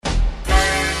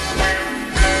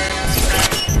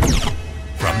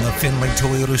Finley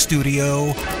Toyota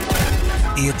Studio,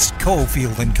 it's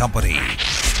Cofield and Company.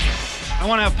 I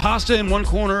want to have pasta in one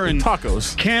corner and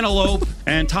tacos, cantaloupe,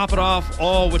 and top it off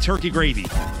all with turkey gravy.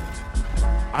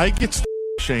 I get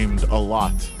shamed a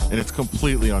lot, and it's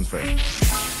completely unfair.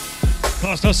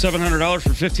 Cost us $700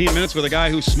 for 15 minutes with a guy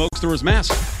who smokes through his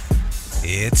mask.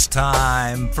 It's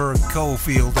time for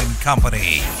Cofield and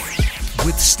Company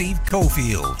with Steve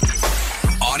Cofield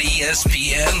on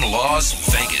ESPN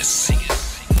Las Vegas.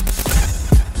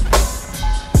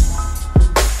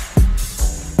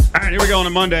 All right, here we go on a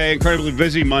Monday, incredibly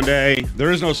busy Monday. There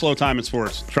is no slow time in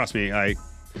sports. Trust me,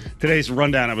 today's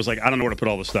rundown, I was like, I don't know where to put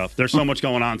all this stuff. There's so much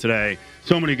going on today,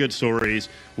 so many good stories.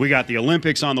 We got the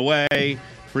Olympics on the way,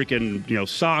 freaking,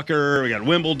 soccer, we got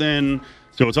Wimbledon.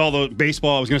 So it's all the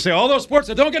baseball. I was going to say all those sports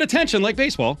that don't get attention like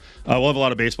baseball. We'll have a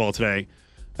lot of baseball today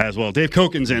as well. Dave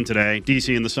Koken's in today,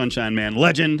 DC and the Sunshine Man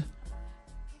legend.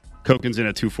 Koken's in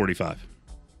at 2:45.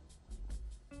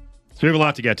 So we have a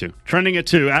lot to get to. Trending at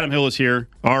 2. Adam Hill is here.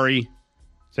 Ari.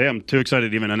 Say I'm too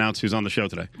excited to even announce who's on the show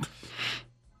today.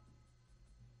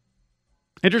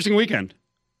 Interesting weekend.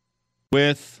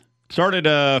 Started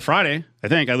Friday, I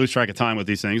think. I lose track of time with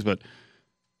these things, but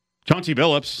Chauncey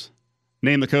Billups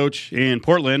named the coach in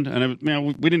Portland, and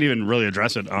we didn't even really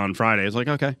address it on Friday. It's like,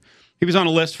 okay. He was on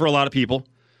a list for a lot of people.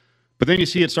 But then you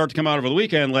see it start to come out over the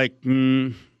weekend, like,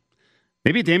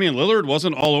 maybe Damian Lillard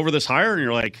wasn't all over this hire, and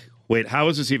you're like, wait, how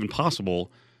is this even possible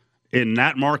in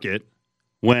that market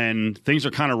when things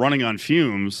are kind of running on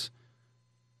fumes?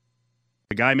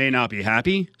 The guy may not be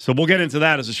happy. So we'll get into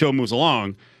that as the show moves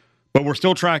along. But we're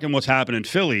still tracking what's happening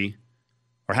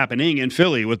in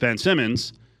Philly with Ben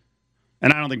Simmons.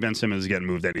 And I don't think Ben Simmons is getting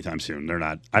moved anytime soon. They're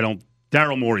not.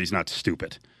 Daryl Morey's not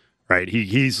stupid, right?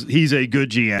 He's a good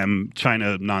GM,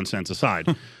 China nonsense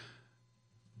aside.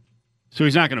 So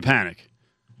he's not going to panic.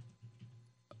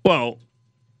 Well,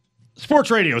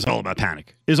 sports radio is all about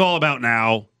panic. Is all about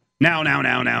now.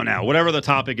 Whatever the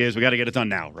topic is, we got to get it done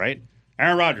now, right?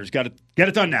 Aaron Rodgers got to get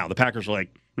it done now. The Packers are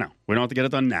like, no, we don't have to get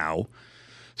it done now.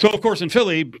 So, of course, in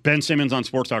Philly, Ben Simmons on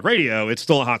Sports Talk Radio, it's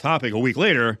still a hot topic a week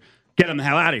later. Get him the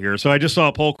hell out of here. So I just saw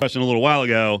a poll question a little while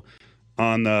ago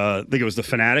on I think it was the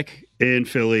Fanatic in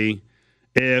Philly.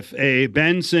 If a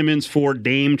Ben Simmons for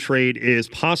Dame trade is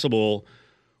possible,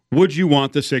 would you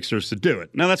want the Sixers to do it?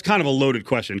 Now, that's kind of a loaded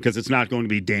question because it's not going to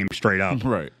be Dame straight up.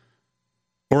 Right.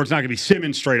 Or it's not going to be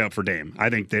Simmons straight up for Dame. I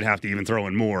think they'd have to even throw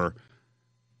in more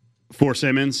for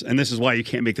Simmons. And this is why you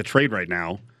can't make the trade right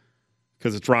now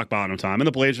because it's rock bottom time. And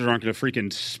the Blazers aren't going to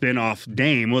freaking spin off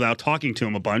Dame without talking to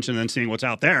him a bunch and then seeing what's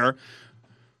out there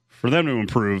for them to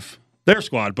improve their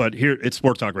squad. But here, it's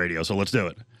Sports Talk Radio, so let's do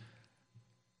it.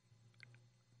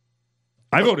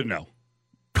 I voted no.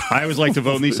 I always like to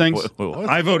vote in these things. What?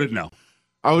 I voted no.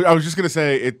 I was just going to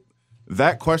say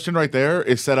that question right there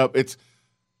is set up. It's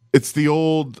the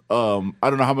old, I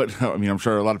don't know how much, I'm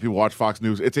sure a lot of people watch Fox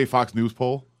News. It's a Fox News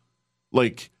poll.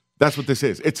 Like, that's what this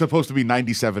is. It's supposed to be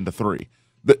 97-3.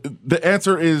 The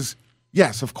answer is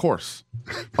yes, of course.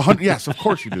 Yes, of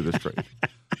course you do this trade.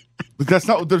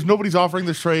 There's nobody's offering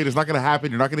this trade. It's not going to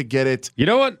happen. You're not going to get it. You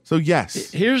know what? So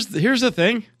yes. Here's the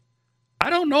thing. I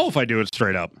don't know if I do it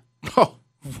straight up. Oh,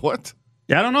 what?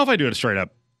 Yeah, I don't know if I do it straight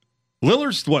up.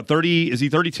 Lillard's what, 30? Is he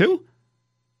 32?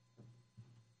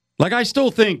 Like, I still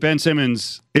think Ben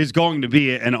Simmons is going to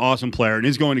be an awesome player and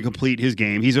is going to complete his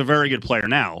game. He's a very good player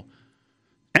now.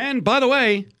 And, by the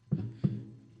way,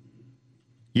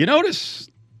 you notice,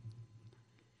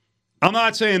 I'm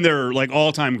not saying they're, like,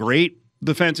 all-time great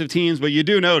defensive teams, but you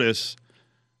do notice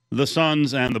the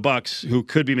Suns and the Bucks, who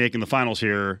could be making the finals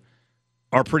here,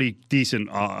 are pretty decent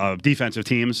defensive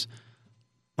teams.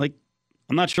 Like,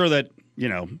 I'm not sure that,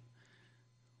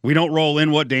 we don't roll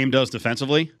in what Dame does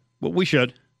defensively, but we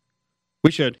should.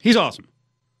 We should. He's awesome.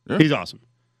 Yeah. He's awesome.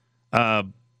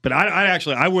 But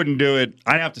I wouldn't do it.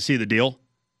 I'd have to see the deal.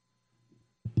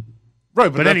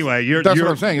 Right, but anyway, that's what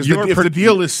I'm saying. If the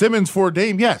deal is Simmons for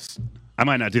Dame, yes. I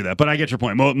might not do that, but I get your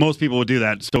point. Most people would do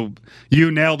that. So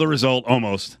you nailed the result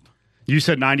almost. You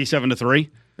said 97-3.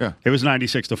 Yeah. It was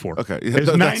 96-4. Okay. It was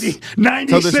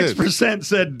 96%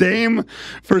 said Dame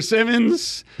for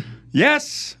Simmons.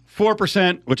 Yes.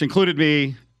 4%, which included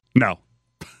me. No.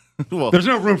 Well, there's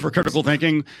no room for critical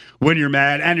thinking when you're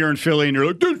mad and you're in Philly and you're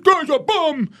like, this guy's a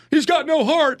bum. He's got no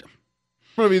heart.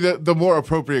 Maybe the more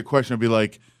appropriate question would be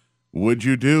like, would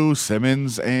you do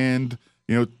Simmons and,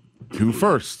 2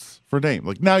 firsts for Dame?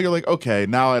 Like, now you're like, okay,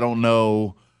 now I don't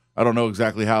know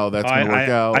exactly how that's going to work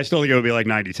out. I still think it would be like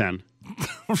 90-10.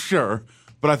 Sure.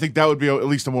 But I think that would be at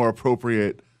least a more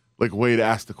appropriate way to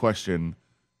ask the question,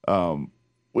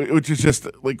 which is just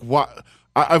like, what?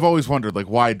 I've always wondered, like,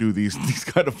 why do these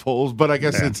kind of polls? But I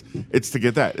guess it's to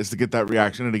get that. It's to get that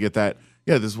reaction and to get that,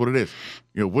 yeah, this is what it is.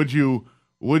 Would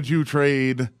you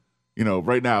trade,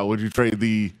 right now, would you trade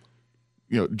the,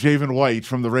 Javen White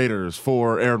from the Raiders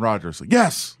for Aaron Rodgers? Like,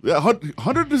 yes,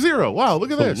 100-0. Wow, look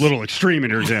at this. A little extreme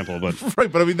in your example, but right.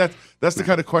 But I mean, that's the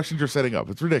kind of questions you're setting up.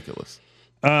 It's ridiculous.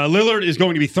 Lillard is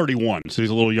going to be 31, so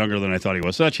he's a little younger than I thought he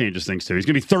was. So that changes things too. He's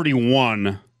going to be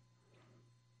 31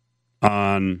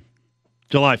 on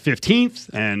July 15th,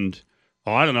 and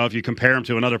I don't know if you compare him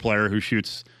to another player who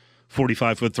shoots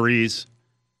 45-foot threes.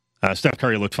 Steph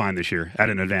Curry looked fine this year at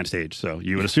an advanced age, so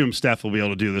you would assume Steph will be able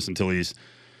to do this until he's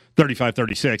 35,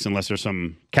 36, unless there's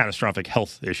some catastrophic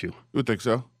health issue. You would think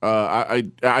so. I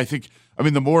think,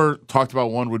 the more talked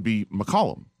about one would be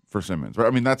McCollum for Simmons, right?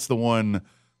 I mean, that's the one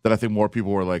that I think more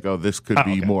people were like, oh, this could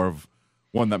be more of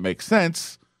one that makes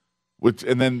sense.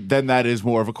 And then that is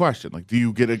more of a question. Like, do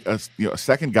you get a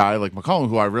second guy like McCollum,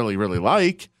 who I really, really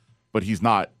like, but he's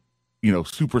not,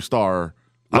 superstar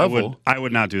level? I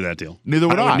would not do that deal. Neither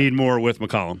would I. I would need more with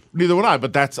McCollum. Neither would I.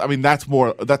 But that's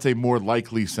a more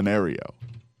likely scenario.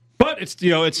 But it's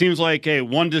it seems like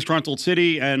one disgruntled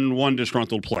city and one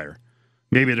disgruntled player.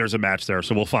 Maybe there's a match there,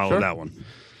 so we'll follow that one.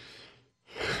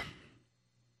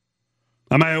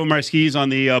 Am I over my skis on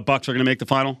the Bucks are going to make the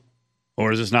final,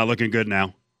 or is this not looking good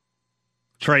now?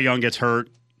 Trae Young gets hurt,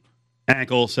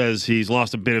 ankle, says he's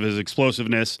lost a bit of his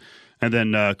explosiveness, and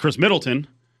then Chris Middleton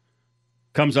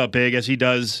comes up big as he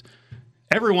does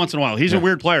every once in a while. He's a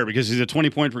weird player because he's a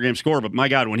 20-point per game scorer, but my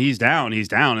God, when he's down,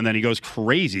 and then he goes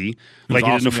crazy like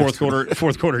he did in the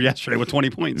fourth quarter yesterday with 20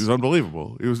 points. He was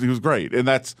unbelievable. He was great, and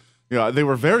that's they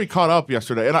were very caught up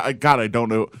yesterday. And I don't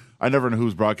know. I never know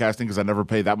who's broadcasting because I never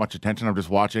pay that much attention. I'm just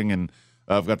watching, and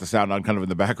I've got the sound on kind of in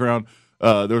the background.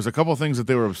 There was a couple of things that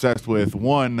they were obsessed with.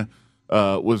 One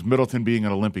was Middleton being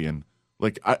an Olympian.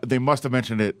 Like they must have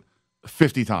mentioned it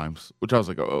 50 times, which I was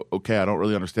like, oh, okay, I don't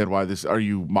really understand why this. Are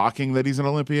you mocking that he's an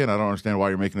Olympian? I don't understand why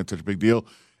you're making it such a big deal.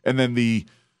 And then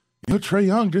Trae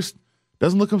Young just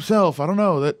doesn't look himself. I don't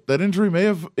know. That injury may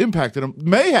have impacted him.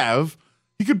 May have.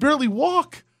 He could barely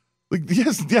walk. Like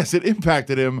yes, it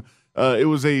impacted him. It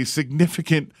was a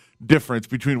significant difference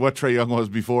between what Trae Young was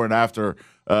before and after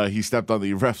he stepped on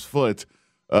the ref's foot.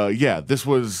 This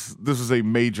was a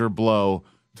major blow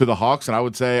to the Hawks, and I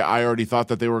would say I already thought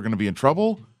that they were going to be in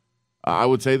trouble. I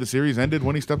would say the series ended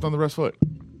when he stepped on the ref's foot.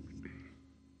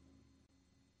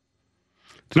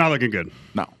 It's not looking good.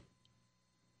 No.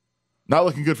 Not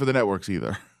looking good for the networks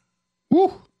either.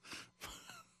 Woo.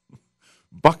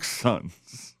 Bucks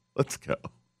Suns. Let's go.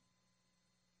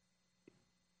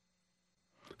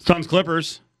 Suns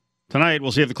Clippers tonight.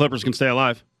 We'll see if the Clippers can stay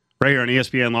alive. Right here on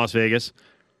ESPN Las Vegas.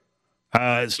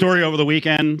 Story over the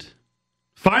weekend.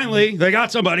 Finally, they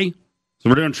got somebody. So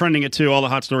we're doing trending it too. All the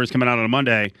hot stories coming out on a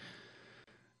Monday.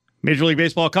 Major League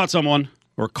Baseball caught someone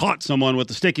with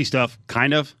the sticky stuff,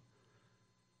 kind of.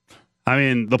 I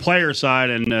mean, the player side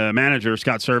and manager,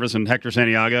 Scott Servais and Hector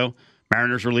Santiago,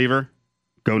 Mariners reliever,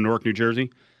 go Newark, New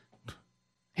Jersey.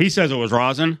 He says it was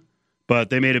rosin, but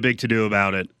they made a big to-do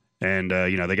about it. And,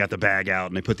 they got the bag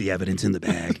out and they put the evidence in the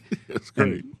bag. That's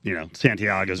great. And,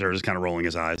 Santiago's there just kind of rolling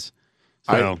his eyes.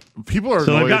 People are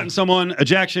so they've gotten someone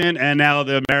ejection, and now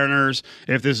the Mariners,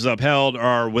 if this is upheld,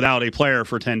 are without a player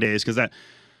for 10 days because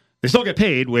they still get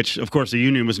paid, which, of course, the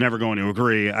union was never going to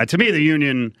agree. To me, the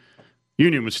union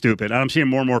was stupid. I'm seeing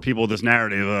more and more people with this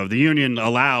narrative of the union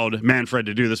allowed Manfred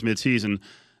to do this midseason.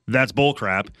 That's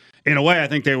bullcrap. In a way, I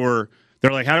think they're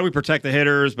like, how do we protect the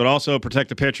hitters but also protect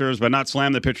the pitchers but not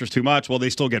slam the pitchers too much? Well, they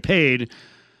still get paid.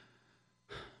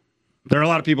 There are a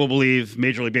lot of people who believe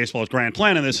Major League Baseball's grand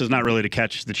plan in this is not really to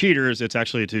catch the cheaters. It's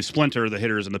actually to splinter the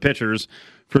hitters and the pitchers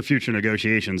for future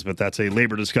negotiations. But that's a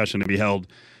labor discussion to be held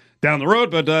down the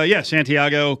road. But,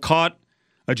 Santiago caught,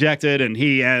 ejected, and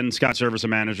he and Scott Servais, a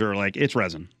manager, are like, it's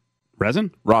resin.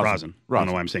 Resin? Rosin. I don't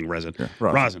know why I'm saying resin. Yeah,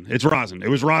 rosin. It's rosin. It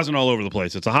was rosin all over the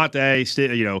place. It's a hot day,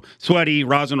 sweaty,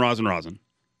 rosin.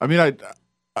 I mean,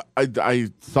 I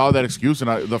saw that excuse,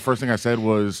 and the first thing I said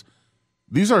was,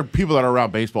 these are people that are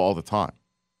around baseball all the time,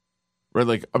 right?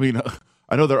 Like, I mean,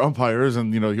 I know they're umpires,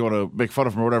 and you want to make fun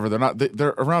of them or whatever. They're not.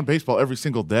 They're around baseball every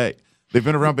single day. They've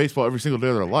been around baseball every single day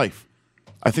of their life.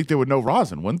 I think they would know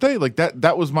rosin, wouldn't they? Like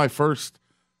that was my first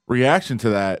reaction to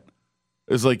that.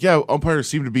 Is like, yeah, umpires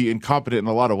seem to be incompetent in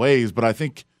a lot of ways, but I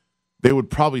think they would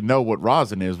probably know what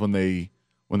rosin is when they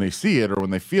see it or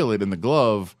when they feel it in the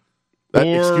glove. That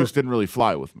excuse didn't really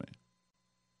fly with me.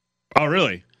 Oh,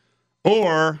 really?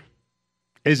 Or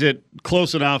is it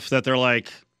close enough that they're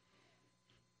like,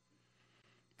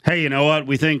 hey, you know what?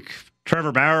 We think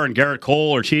Trevor Bauer and Garrett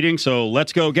Cole are cheating, so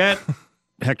let's go get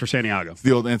Hector Santiago. It's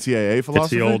the old NCAA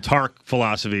philosophy. It's the old Tark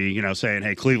philosophy, saying,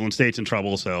 hey, Cleveland State's in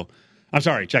trouble, so I'm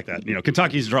sorry, check that.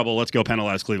 Kentucky's in trouble, let's go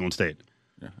penalize Cleveland State.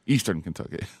 Yeah. Eastern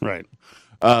Kentucky. Right.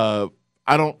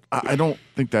 I don't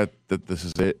think that this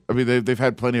is it. I mean, they've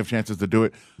had plenty of chances to do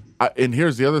it. And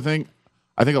here's the other thing.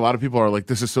 I think a lot of people are like,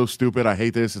 this is so stupid. I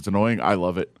hate this. It's annoying. I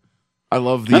love it. I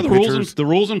love the pitchers. The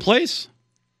rules in place.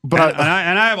 But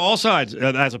I have all sides.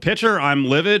 As a pitcher, I'm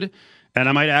livid, and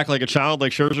I might act like a child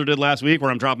like Scherzer did last week where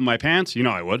I'm dropping my pants.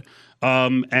 I would.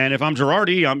 And if I'm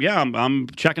Girardi, I'm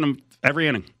checking him every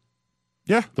inning.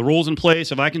 Yeah. The rules in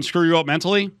place. If I can screw you up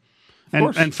mentally.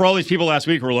 And for all these people last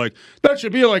week who were like, that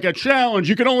should be like a challenge.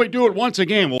 You can only do it once a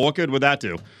game. Well, what good would that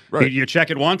do? Right. You check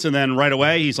it once, and then right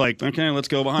away he's like, okay, let's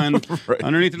go behind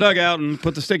underneath the dugout and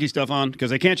put the sticky stuff on because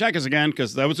they can't check us again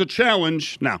because that was a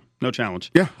challenge. No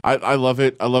challenge. Yeah, I love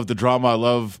it. I love the drama. I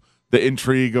love the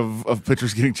intrigue of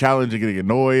pitchers getting challenged and getting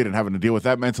annoyed and having to deal with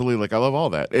that mentally. Like, I love all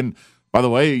that. And by the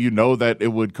way, that it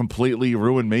would completely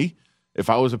ruin me if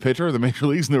I was a pitcher in the major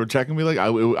leagues and they were checking me. Like, I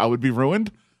would be ruined.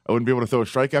 I wouldn't be able to throw a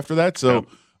strike after that. So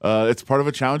it's part of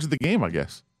a challenge of the game, I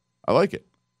guess. I like it.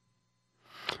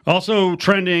 Also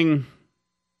trending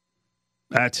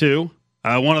at 2,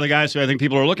 one of the guys who I think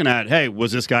people are looking at, hey,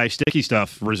 was this guy sticky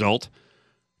stuff result?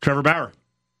 Trevor Bauer.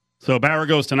 So Bauer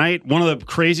goes tonight. One of the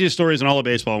craziest stories in all of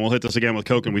baseball, and we'll hit this again with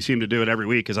Coke, and we seem to do it every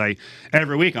week, because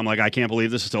every week I'm like, I can't believe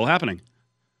this is still happening.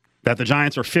 That the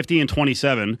Giants are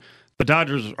 50-27. The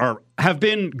Dodgers have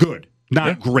been good,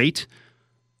 not great.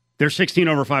 They're 16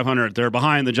 over 500. They're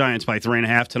behind the Giants by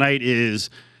 3.5. Tonight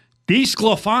is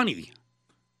DeSclafani.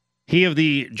 He of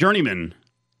the journeyman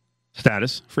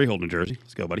status, Freehold, New Jersey.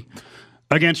 Let's go, buddy.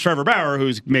 Against Trevor Bauer,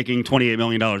 who's making $28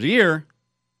 million a year.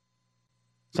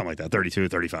 Something like that, 32,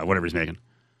 35, whatever he's making.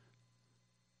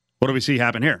 What do we see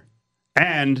happen here?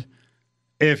 And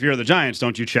if you're the Giants,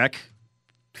 don't you check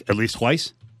at least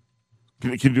twice?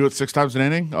 Can you do it 6 times an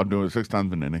inning? I'll do it 6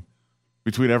 times an inning.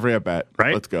 Between every at-bat.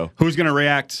 Right? Let's go. Who's going to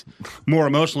react more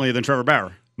emotionally than Trevor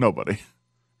Bauer? Nobody.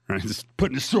 Right? Just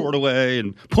putting his sword away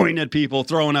and pointing at people,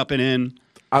 throwing up and in.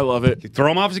 I love it. You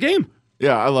throw him off his game.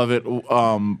 Yeah, I love it.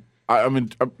 I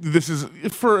mean, this is,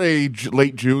 for a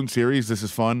late June series, this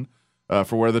is fun.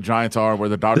 For where the Giants are, where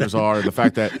the Dodgers are, and the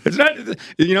fact that... It's not,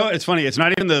 it's funny. It's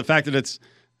not even the fact that it's,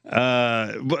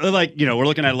 we're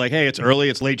looking at it like, hey, it's early,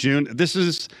 it's late June. This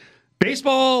is...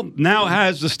 Baseball now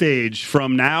has the stage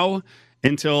from now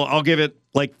until, I'll give it,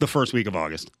 like, the first week of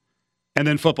August. And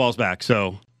then football's back,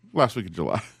 so... Last week of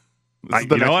July. You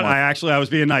know what? Month. I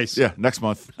was being nice. Yeah, next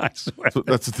month. I swear.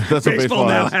 That's what baseball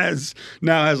now has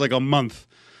like a month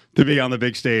to be on the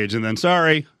big stage. And then,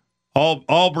 sorry,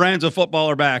 all brands of football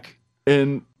are back.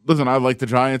 And, listen, I like the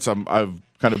Giants. I've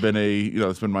kind of been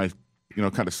it's been my,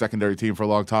 kind of secondary team for a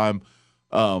long time.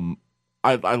 I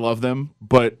love them,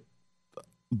 but...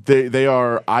 They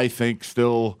are, I think,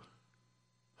 still,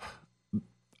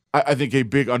 I think, a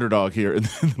big underdog here in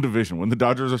the division. When the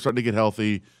Dodgers are starting to get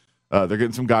healthy, they're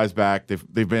getting some guys back.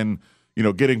 They've been,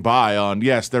 getting by on,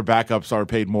 yes, their backups are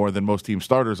paid more than most team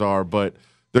starters are, but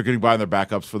they're getting by on their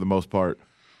backups for the most part.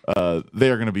 They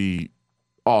are going to be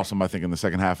awesome, I think, in the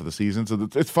second half of the season. So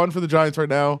it's fun for the Giants right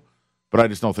now, but I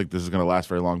just don't think this is going to last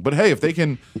very long. But, hey, if they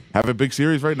can have a big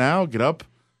series right now, get up,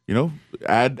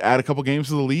 add a couple games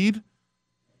to the lead,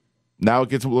 now it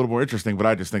gets a little more interesting, but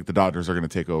I just think the Dodgers are going to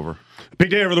take over. Big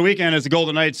day over the weekend as the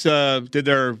Golden Knights did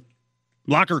their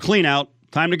locker clean out.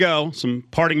 Time to go. Some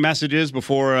parting messages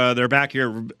before they're back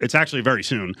here. It's actually very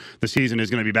soon. The season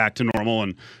is going to be back to normal,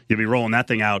 and you'll be rolling that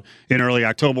thing out in early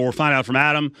October. We'll find out from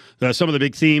Adam some of the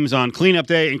big themes on cleanup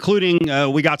day, including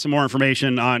we got some more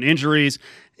information on injuries.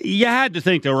 You had to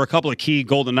think there were a couple of key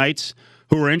Golden Knights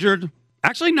who were injured.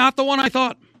 Actually, not the one I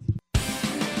thought.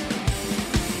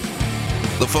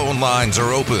 The phone lines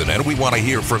are open, and we want to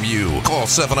hear from you. Call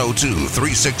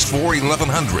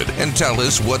 702-364-1100 and tell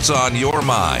us what's on your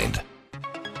mind.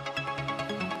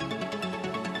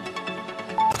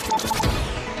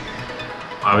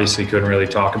 Obviously couldn't really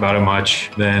talk about it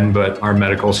much then, but our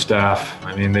medical staff,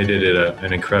 they did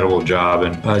an incredible job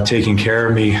and taking care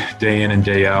of me day in and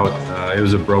day out. It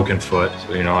was a broken foot,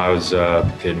 so, I was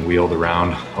getting wheeled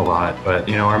around a lot.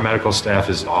 But, our medical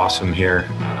staff is awesome here.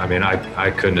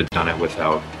 I couldn't have done it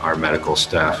without our medical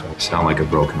staff. I sound like a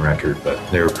broken record, but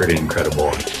they were pretty incredible.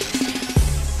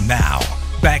 Now,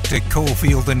 back to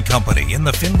Cofield and Company in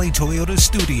the Findlay Toyota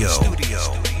studio.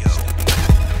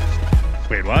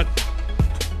 Wait, what?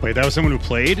 Wait, that was someone who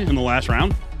played in the last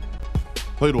round?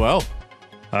 Played well.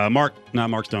 Not Mark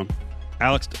Stone.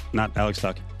 Not Alex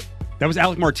Tuck. That was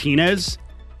Alec Martinez,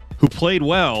 who played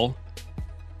well,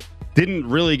 didn't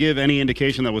really give any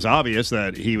indication that was obvious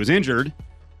that he was injured.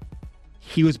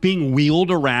 he was being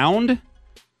wheeled around.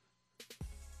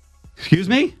 Excuse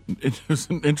me? It was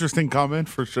an interesting comment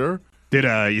for sure. Did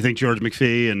you think George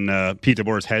McPhee and Pete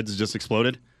DeBoer's heads just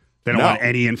exploded? They don't No. want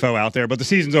any info out there, but the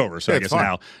season's over, so Yeah, I it's guess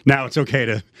fine. now it's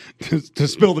okay to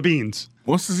spill the beans.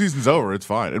 Once the season's over, it's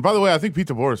fine. And by the way, I think Pete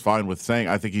DeBoer is fine with saying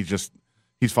I think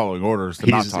he's following orders to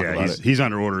not talk about it. He's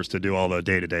under orders to do all the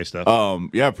day-to-day stuff.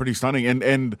 Yeah, pretty stunning.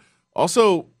 And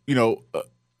also,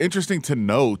 interesting to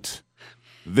note,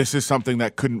 this is something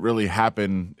that couldn't really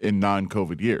happen in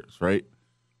non-COVID years, right?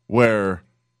 Where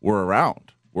we're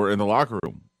around, we're in the locker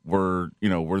room, we're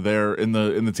there in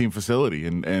the team facility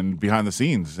and behind the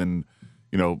scenes, and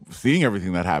seeing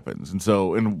everything that happens. And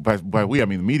so, and by we I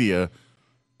mean the media.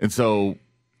 And so,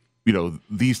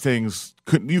 these things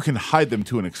you can hide them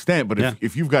to an extent, but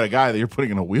if you've got a guy that you're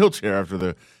putting in a wheelchair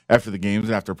after the games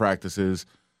and after practices,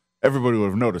 everybody would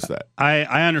have noticed that.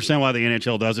 I understand why the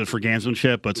NHL does it for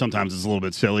gamesmanship, but sometimes it's a little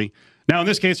bit silly. Now, in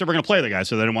this case, they're going to play the guy,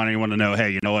 so they don't want anyone to know,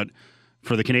 hey, you know what?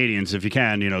 For the Canadians, if you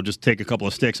can, just take a couple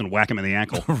of sticks and whack him in the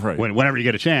ankle Right. whenever you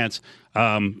get a chance.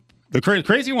 The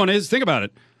crazy one is, think about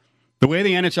it. The way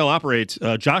the NHL operates,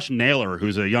 Josh Naylor,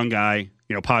 who's a young guy,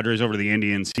 Padres over to the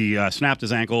Indians, he snapped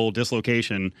his ankle,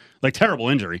 dislocation, like terrible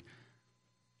injury.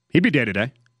 He'd be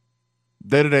day-to-day.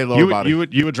 Day-to-day lower body.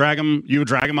 You would drag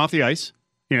him off the ice.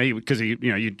 Because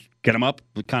you'd get him up,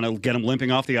 kind of get him limping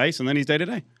off the ice, and then he's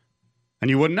day-to-day. And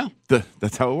you wouldn't know.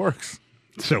 That's how it works.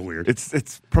 So weird.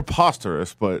 It's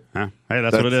preposterous, but hey,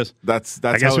 that's what it is. That's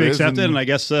I guess how we it accept is, it, and I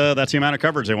guess that's the amount of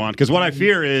coverage they want. Because what I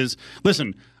fear is,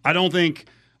 listen, I don't think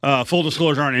full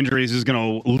disclosure on injuries is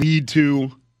going to lead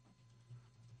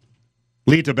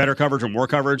to better coverage or more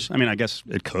coverage. I mean, I guess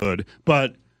it could,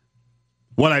 but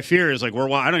what I fear is I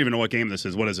don't even know what game this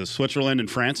is. What is this? Switzerland and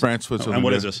France? France, Switzerland. And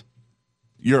what yeah. is this?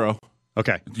 Euro.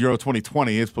 Okay. Euro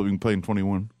 2020. It's being played in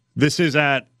 21. This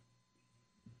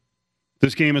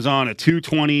game is on at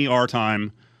 2:20 our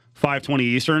time, 5:20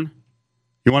 Eastern.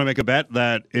 You want to make a bet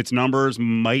that its numbers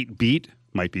might beat?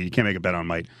 Might be. You can't make a bet on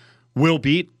might. Will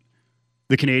beat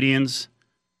the Canadians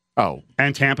Oh,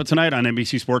 and Tampa tonight on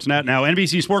NBC Sportsnet. Now,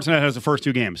 NBC Sportsnet has the first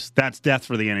two games. That's death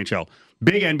for the NHL.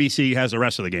 Big NBC has the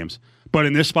rest of the games. But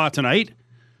in this spot tonight,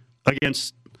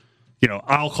 against,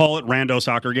 I'll call it rando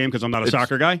soccer game because I'm not a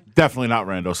soccer guy. definitely not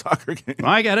rando soccer game.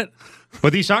 I get it.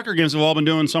 But these soccer games have all been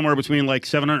doing somewhere between like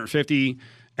 750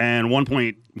 and 1.1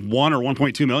 or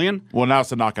 1.2 million. Well, now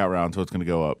it's a knockout round, so it's going to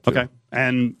go up. Too. Okay.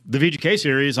 And the VGK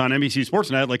series on NBC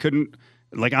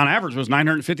Sportsnet on average was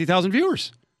 950,000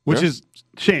 viewers, which is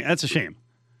shame. That's a shame.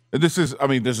 This is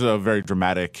a very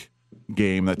dramatic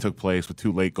game that took place with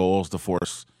two late goals to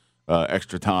force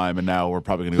extra time, and now we're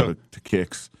probably going to go to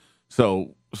kicks.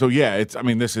 So yeah,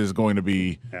 this is going to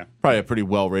be probably a pretty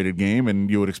well-rated game, and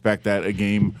you would expect that a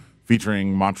game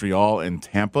featuring Montreal and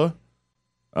Tampa,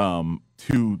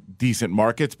 two decent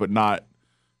markets, but not,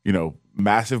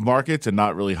 massive markets and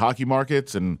not really hockey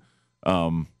markets, and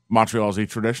Montreal's a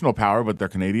traditional power, but they're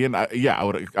Canadian. I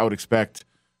would expect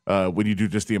when you do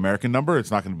just the American number,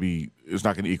 it's not going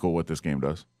to equal what this game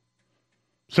does.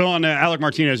 So on Alec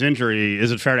Martinez's injury,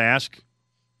 is it fair to ask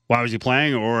why was he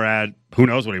playing, or at who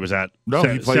knows what he was at? No,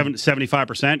 he played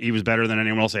 75%. He was better than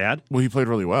anyone else they had. Well, he played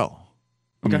really well.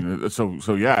 Okay.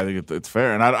 So yeah, I think it's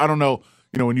fair, and I don't know.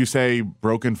 When you say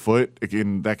broken foot,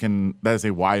 that is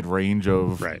a wide range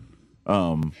of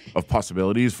of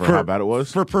possibilities for how bad it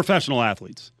was for professional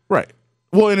athletes. Right.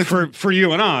 Well, and it's for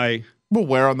you and I. Well,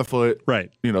 wear on the foot.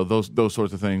 Right. Those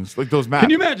sorts of things. Like those matter. Can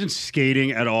you imagine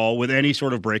skating at all with any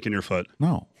sort of break in your foot?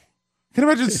 No. Can you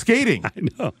imagine skating? I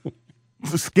know.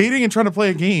 Skating and trying to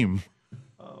play a game.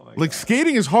 Oh my God.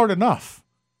 Skating is hard enough.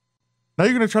 Now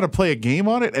you're going to try to play a game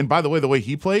on it. And by the way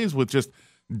he plays with just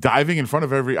diving in front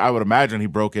of I would imagine he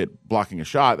broke it blocking a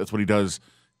shot. That's what he does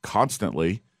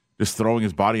constantly, just throwing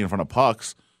his body in front of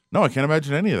pucks. No, I can't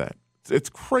imagine any of that. It's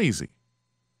crazy.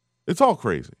 It's all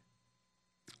crazy.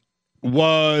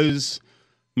 Was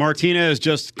Martinez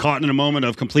just caught in a moment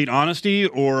of complete honesty,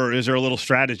 or is there a little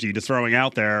strategy to throwing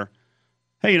out there,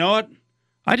 hey, you know what?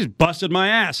 I just busted my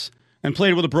ass and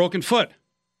played with a broken foot.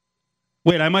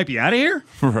 Wait, I might be out of here?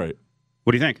 Right.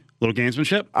 What do you think? A little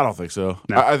gamesmanship? I don't think so.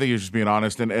 No. I think he's just being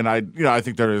honest, and I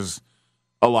think there is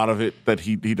a lot of it that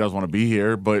he does want to be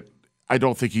here, but I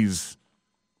don't think he's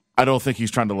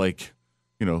trying to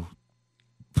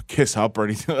kiss up or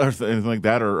anything like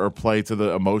that, or play to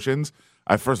the emotions.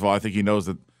 First of all, I think he knows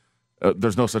that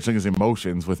there's no such thing as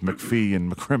emotions with McPhee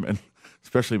and McCrimmon,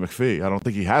 especially McPhee. I don't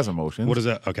think he has emotions. What is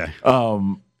that? Okay.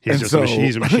 He's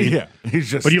a machine. Yeah, he's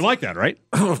just. But you like that, right?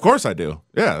 Of course I do.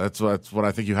 Yeah, that's what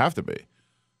I think you have to be.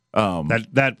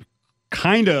 That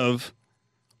kind of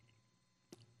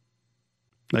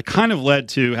that kind of led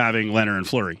to having Leonard and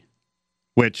Fleury,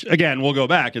 which, again, we'll go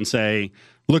back and say,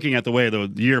 looking at the way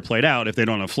the year played out, if they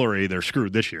don't have Fleury, they're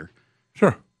screwed this year.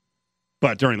 Sure.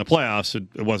 But during the playoffs,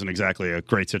 it wasn't exactly a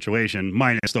great situation,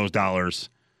 minus those dollars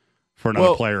for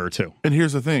another player or two. And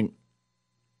here's the thing.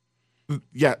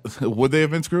 Yeah, would they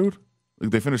have been screwed?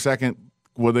 Like, they finished second.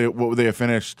 What would they have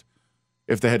finished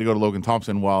if they had to go to Logan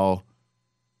Thompson while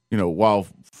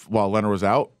Leonard was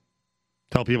out?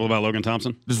 Tell people about Logan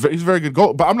Thompson. He's a very good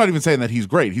goal, but I'm not even saying that he's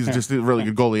great. He's just a really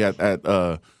good goalie at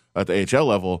the AHL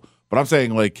level. But I'm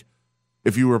saying, like,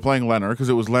 if you were playing Leonard, because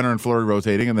it was Leonard and Fleury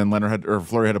rotating, and then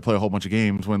Fleury had to play a whole bunch of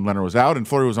games when Leonard was out, and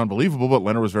Fleury was unbelievable, but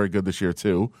Leonard was very good this year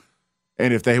too.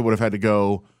 And if they would have had to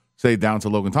go, say, down to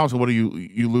Logan Thompson, what do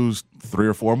you lose 3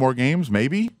 or 4 more games,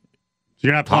 maybe? So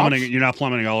you're not plummeting. You're not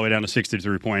plummeting all the way down to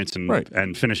 63 points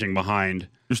and finishing behind.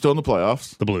 You're still in the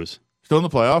playoffs. The Blues. Still in the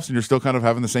playoffs, and you're still kind of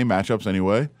having the same matchups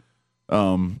anyway.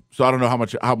 So I don't know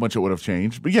how much it would have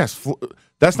changed. But yes,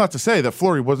 that's not to say that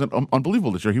Fleury wasn't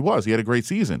unbelievable this year. He was. He had a great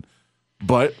season.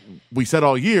 But we said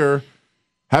all year,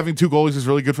 having 2 goalies is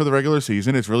really good for the regular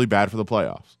season. It's really bad for the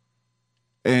playoffs.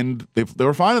 And they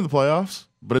were fine in the playoffs,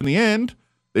 but in the end,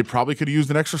 they probably could have used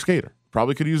an extra skater.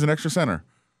 Probably could have used an extra center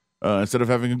instead of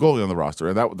having a goalie on the roster.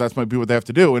 And that might be what they have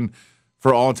to do. And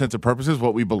for all intents and purposes,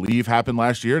 what we believe happened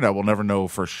last year, now we'll never know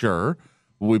for sure,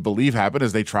 what we believe happened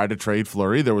is they tried to trade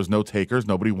Fleury. There was no takers.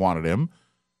 Nobody wanted him.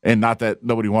 And not that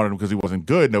nobody wanted him because he wasn't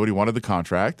good. Nobody wanted the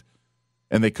contract.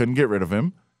 And they couldn't get rid of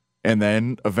him. And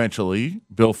then eventually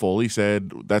Bill Foley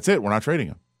said, that's it. We're not trading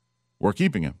him. We're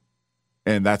keeping him.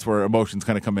 And that's where emotions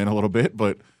kind of come in a little bit.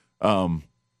 But,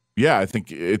 yeah, I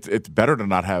think it's better to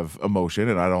not have emotion.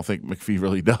 And I don't think McPhee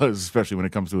really does, especially when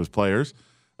it comes to his players.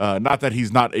 Not that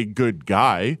he's not a good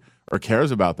guy or cares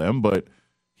about them, but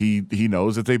he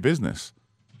knows it's a business.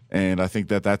 And I think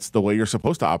that's the way you're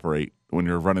supposed to operate when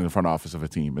you're running the front office of a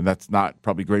team. And that's not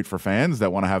probably great for fans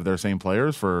that want to have their same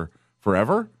players for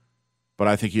forever. But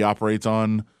I think he operates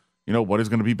on, what is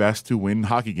going to be best to win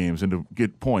hockey games and to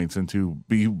get points and to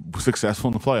be successful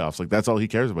in the playoffs. Like, that's all he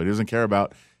cares about. He doesn't care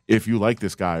about if you like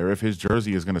this guy or if his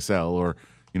jersey is going to sell or,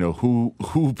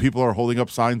 who people are holding up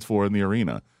signs for in the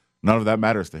arena. None of that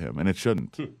matters to him, and it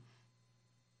shouldn't.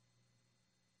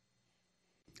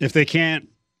 If they can't,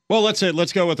 well, let's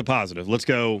go with the positive. Let's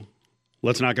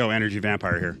not go energy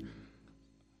vampire here.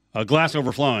 A glass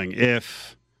overflowing.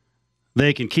 If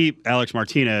they can keep Alex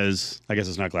Martinez, I guess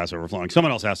it's not glass overflowing.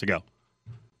 Someone else has to go.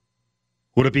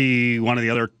 Would it be one of the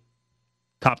other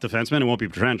top defensemen? It won't be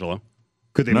Pietrangelo.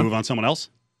 Could they move on someone else?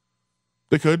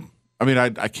 They could. I mean,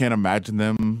 I can't imagine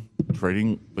them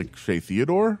trading like Shea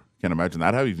Theodore. Can't imagine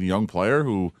that. He's a young player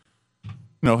who,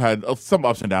 had some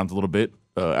ups and downs a little bit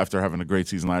after having a great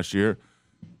season last year.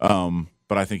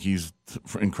 But I think he's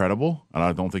incredible, and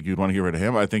I don't think you'd want to get rid of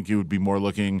him. I think you would be more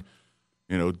looking,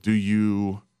 do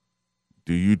you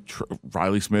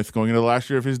Riley Smith going into the last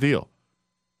year of his deal?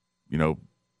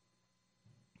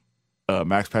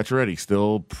 Max Pacioretty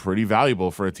still pretty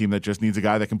valuable for a team that just needs a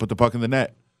guy that can put the puck in the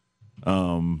net.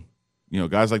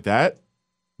 Guys like that.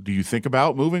 Do you think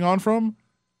about moving on from?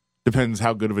 Depends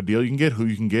how good of a deal you can get, who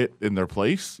you can get in their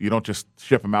place. You don't just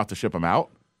ship them out to ship them out.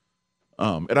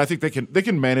 And I think they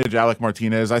can manage Alec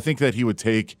Martinez. I think that he would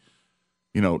take,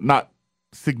 not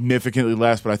significantly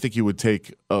less, but I think he would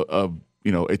take a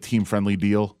team-friendly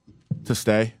deal to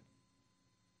stay.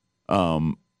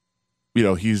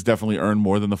 He's definitely earned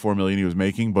more than the $4 million he was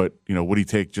making, but would he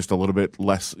take just a little bit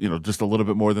less, just a little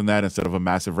bit more than that instead of a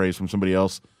massive raise from somebody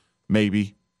else?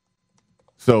 Maybe.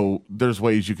 So there's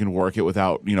ways you can work it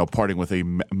without parting with a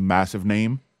massive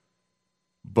name.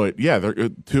 But yeah,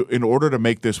 in order to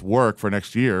make this work for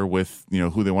next year with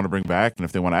who they want to bring back and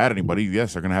if they want to add anybody,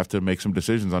 yes, they're going to have to make some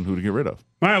decisions on who to get rid of.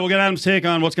 All right, we'll get Adam's take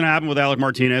on what's going to happen with Alec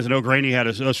Martinez. I know Graney had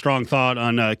a strong thought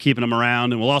on keeping him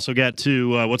around, and we'll also get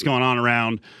to what's going on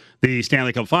around the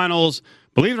Stanley Cup Finals.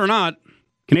 Believe it or not,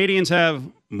 Canadians have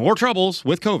more troubles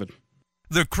with COVID.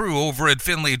 The crew over at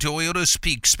Finley Toyota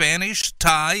speak Spanish,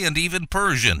 Thai, and even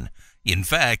Persian. In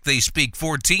fact, they speak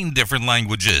 14 different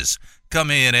languages. Come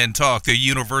in and talk the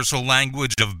universal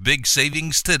language of big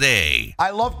savings today.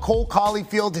 I love Cole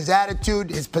Caulfield, his attitude,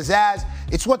 his pizzazz.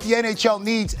 It's what the NHL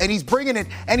needs, and he's bringing it,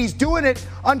 and he's doing it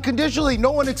unconditionally.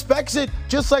 No one expects it,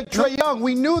 just like Trae Young.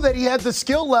 We knew that he had the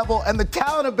skill level and the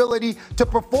talent ability to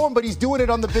perform, but he's doing it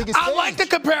on the biggest stage. I like the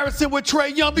comparison with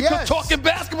Trae Young because talking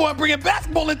basketball and bringing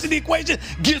basketball into the equation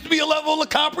gives me a level of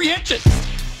comprehension.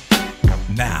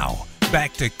 Now,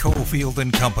 back to Cofield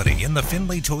and Company in the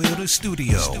Finley Toyota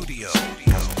studio.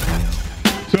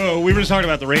 So we were just talking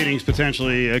about the ratings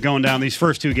potentially going down these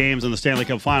first two games in the Stanley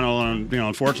Cup Final, and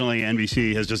unfortunately,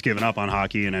 NBC has just given up on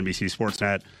hockey and NBC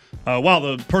Sportsnet. While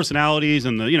the personalities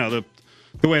and the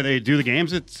way they do the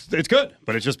games, it's good,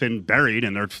 but it's just been buried,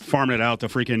 and they're farming it out to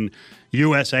freaking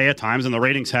USA at times, and the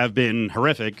ratings have been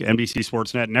horrific. NBC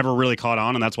Sportsnet never really caught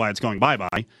on, and that's why it's going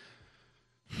bye-bye.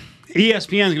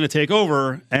 ESPN is going to take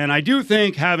over, and I do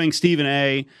think having Stephen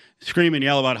A. scream and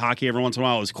yell about hockey every once in a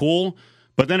while is cool.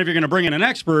 But then if you're going to bring in an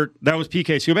expert, that was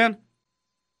PK Subban.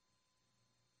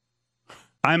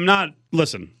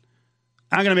 Listen,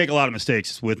 I'm going to make a lot of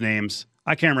mistakes with names.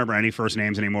 I can't remember any first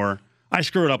names anymore. I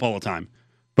screw it up all the time.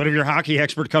 But if your hockey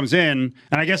expert comes in,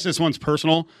 and I guess this one's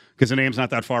personal because the name's not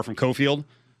that far from Caulfield.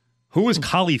 Who is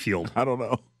Caulfield? I don't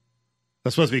know.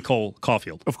 That's supposed to be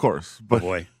Caulfield. Of course. But oh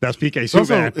boy, that's PK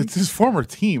Subban. It's his former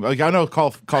team. Like, I know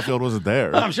Caulfield wasn't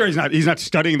there. I'm sure he's not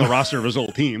studying the roster of his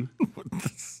old team.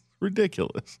 That's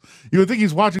ridiculous. You would think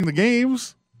he's watching the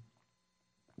games,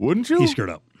 wouldn't you? He screwed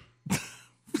up.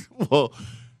 Well,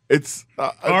 it's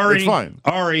fine.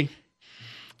 Ari,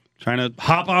 trying to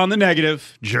hop on the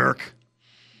negative, jerk.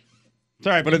 It's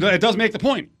all right, but it does make the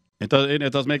point. It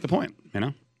does make the point,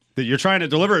 that you're trying to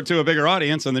deliver it to a bigger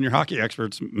audience, and then your hockey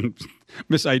experts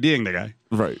mis-IDing the guy.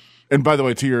 Right. And by the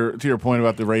way, to your point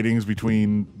about the ratings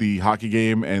between the hockey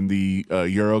game and the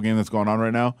Euro game that's going on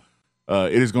right now,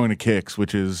 it is going to Kicks,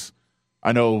 which is,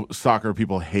 I know soccer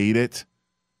people hate it,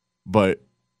 but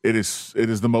it is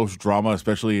the most drama,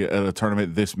 especially at a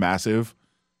tournament this massive,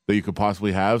 that you could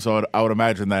possibly have. So I would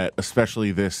imagine that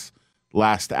especially this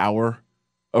last hour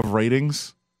of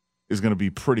ratings is going to be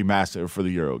pretty massive for the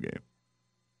Euro game.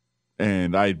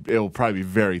 And it'll probably be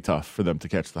very tough for them to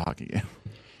catch the hockey game.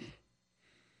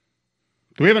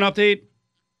 Do we have an update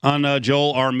on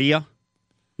Joel Armia?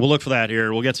 We'll look for that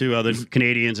here. We'll get to the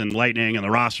Canadians and Lightning and the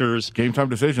rosters. Game time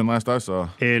decision last I saw.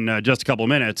 In just a couple of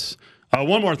minutes.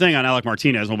 One more thing on Alec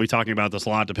Martinez. We'll be talking about this a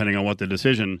lot depending on what the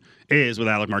decision is with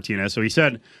Alec Martinez. So he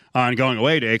said on going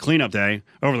away day, cleanup day,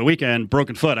 over the weekend,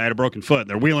 broken foot. I had a broken foot.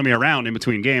 They're wheeling me around in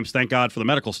between games. Thank God for the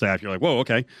medical staff. You're like, whoa,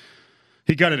 okay.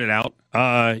 He gutted it out.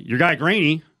 Your guy,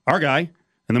 Graney, our guy,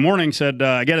 in the morning said,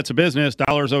 I get it's a business.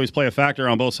 Dollars always play a factor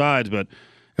on both sides. But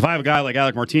if I have a guy like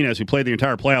Alec Martinez who played the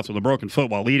entire playoffs with a broken foot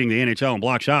while leading the NHL in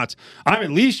block shots, I'm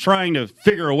at least trying to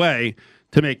figure a way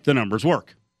to make the numbers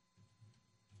work.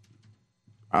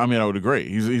 I mean, I would agree.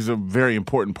 He's a very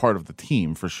important part of the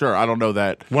team, for sure. I don't know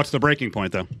that. What's the breaking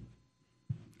point, though?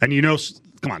 And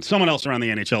come on, someone else around the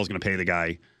NHL is going to pay the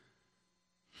guy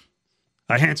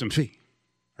a handsome fee.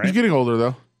 Right? He's getting older,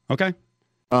 though. Okay.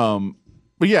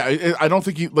 But yeah, I don't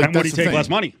think he. Like, and would he take less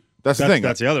money? That's the thing.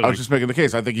 That's the other thing. I was just making the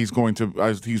case. I think he's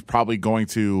probably going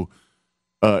to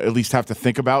at least have to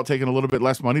think about taking a little bit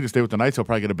less money to stay with the Knights. He'll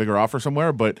probably get a bigger offer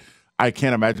somewhere, but I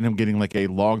can't imagine him getting like a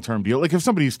long-term deal. Like if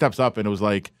somebody steps up and it was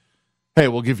like, hey,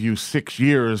 we'll give you 6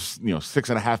 years,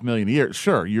 $6.5 million a year.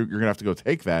 Sure, you're going to have to go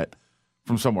take that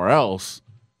from somewhere else.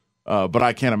 But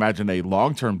I can't imagine a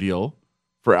long-term deal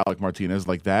for Alec Martinez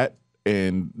like that,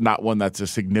 and not one that's a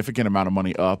significant amount of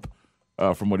money up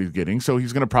from what he's getting. So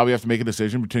he's going to probably have to make a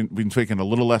decision between taking a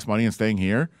little less money and staying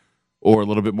here, or a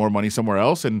little bit more money somewhere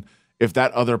else. And if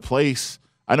that other place,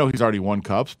 I know he's already won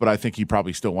cups, but I think he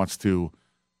probably still wants to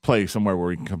play somewhere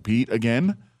where he can compete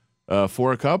again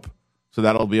for a cup. So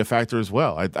that'll be a factor as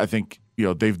well. I think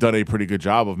they've done a pretty good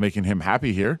job of making him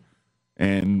happy here,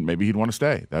 and maybe he'd want to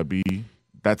stay.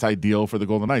 That's ideal for the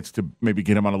Golden Knights to maybe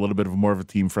get him on a little bit of more of a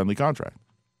team-friendly contract.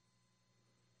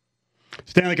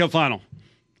 Stanley Cup Final.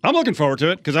 I'm looking forward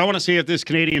to it because I want to see if this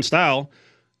Canadian style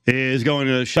is going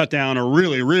to shut down a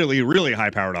really, really, really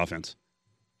high-powered offense.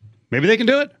 Maybe they can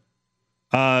do it.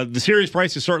 The series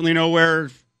price is certainly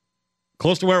nowhere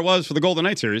close to where it was for the Golden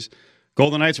Knights series.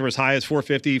 Golden Knights were as high as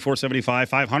 450, 475,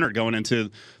 500 going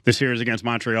into the series against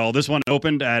Montreal. This one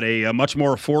opened at a much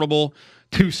more affordable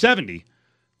 270.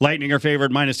 Lightning are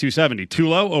favored minus 270. Too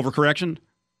low? Overcorrection?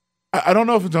 I don't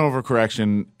know if it's an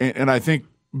overcorrection, and I think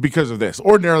because of this.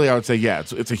 Ordinarily, I would say, yeah,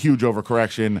 it's a huge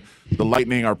overcorrection. The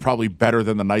Lightning are probably better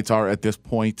than the Knights are at this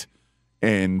point,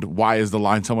 and why is the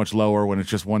line so much lower when it's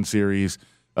just one series?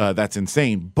 That's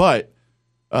insane. But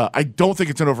I don't think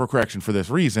it's an overcorrection for this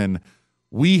reason.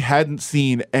 We hadn't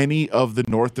seen any of the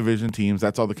North Division teams,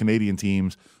 that's all the Canadian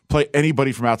teams, play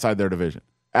anybody from outside their division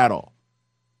at all.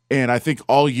 And I think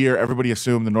all year everybody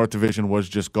assumed the North Division was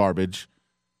just garbage.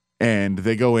 And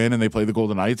they go in and they play the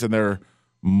Golden Knights, and they're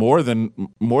more than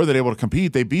able to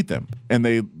compete. They beat them, and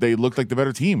they looked like the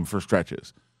better team for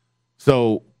stretches.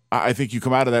 So I think you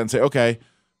come out of that and say, okay,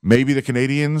 maybe the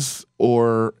Canadians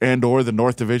or the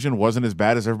North Division wasn't as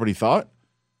bad as everybody thought.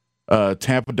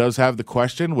 Tampa does have the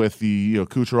question with the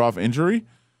Kucherov injury,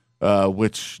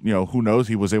 which, who knows?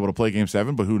 He was able to play Game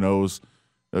 7, but who knows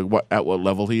at what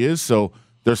level he is. So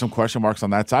there's some question marks on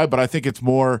that side. But I think it's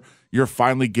more you're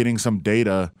finally getting some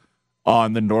data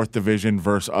on the North Division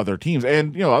versus other teams.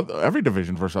 And, every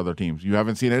division versus other teams. You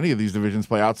haven't seen any of these divisions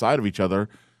play outside of each other.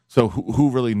 So who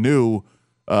really knew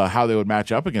how they would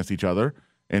match up against each other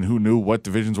and who knew what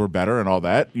divisions were better and all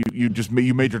that?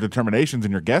 You made your determinations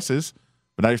and your guesses,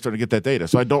 but now you're starting to get that data.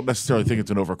 So I don't necessarily think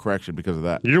it's an overcorrection because of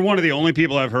that. You're one of the only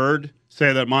people I've heard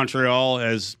say that Montreal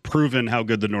has proven how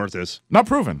good the North is. Not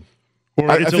proven. Or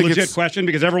it's a legit question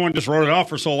because everyone just wrote it off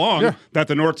for so long that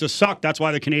the North just sucked. That's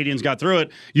why the Canadians got through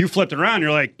it. You flipped it around.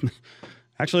 You're like,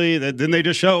 actually, didn't they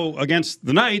just show against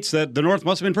the Knights that the North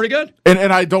must have been pretty good?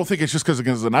 And I don't think it's just because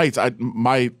against the Knights.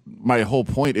 My whole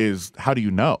point is, how do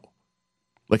you know?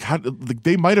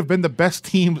 They might have been the best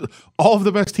teams. All of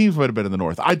the best teams might have been in the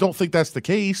North. I don't think that's the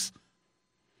case.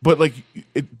 But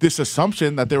this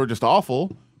assumption that they were just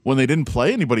awful when they didn't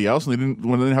play anybody else and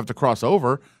when they didn't have to cross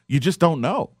over, you just don't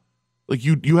know.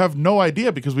 You have no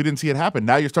idea because we didn't see it happen.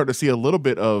 Now you're starting to see a little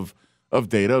bit of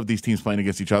data of these teams playing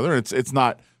against each other. It's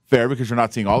not fair because you're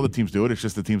not seeing all the teams do it. It's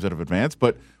just the teams that have advanced.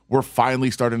 But we're finally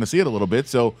starting to see it a little bit.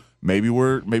 So maybe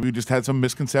we just had some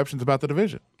misconceptions about the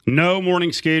division. No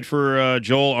morning skate for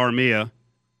Joel Armia.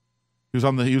 He was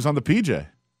on the PJ.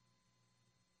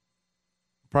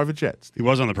 Private jets. He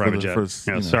was on the private jet.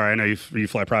 Sorry, I know you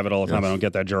fly private all the time. Yes. I don't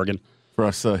get that jargon. For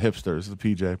us hipsters, the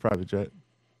PJ, private jet.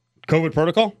 COVID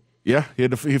protocol? Yeah, he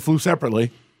flew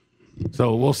separately.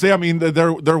 So we'll see. I mean,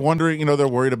 they're wondering, they're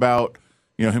worried about,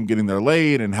 him getting there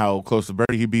late and how close to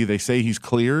Brady he'd be. They say he's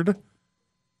cleared.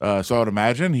 So I would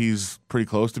imagine he's pretty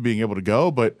close to being able to go,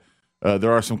 but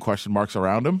there are some question marks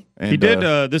around him. And, he did.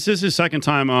 This is his second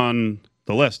time on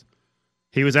the list.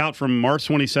 He was out from March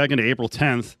 22nd to April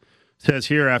 10th. Says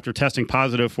here after testing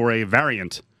positive for a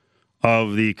variant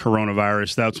of the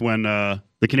coronavirus. That's when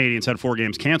the Canadians had 4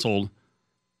 games canceled.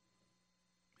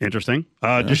 Interesting.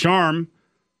 Ducharme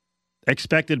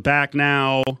expected back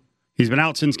now. He's been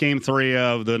out since Game 3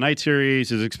 of the night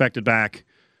series. Is expected back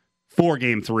for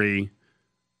Game 3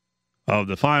 of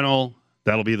the final.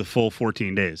 That'll be the full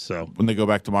 14 days. So when they go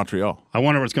back to Montreal. I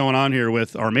wonder what's going on here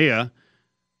with Armia.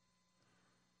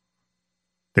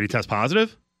 Did he test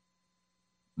positive?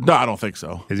 No, I don't think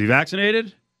so. Is he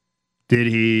vaccinated? Did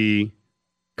he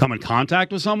come in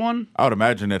contact with someone? I would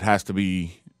imagine it has to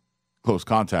be close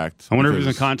contact. I wonder if he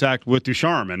was in contact with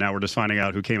Ducharme, and now we're just finding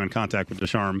out who came in contact with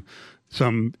Ducharme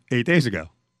some 8 days ago.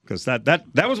 Because that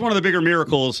was one of the bigger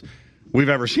miracles we've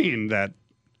ever seen, that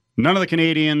none of the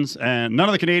Canadians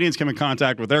came in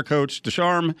contact with their coach,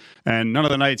 Ducharme, and none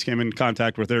of the Knights came in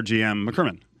contact with their GM,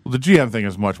 McCrimmon. Well, the GM thing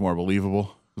is much more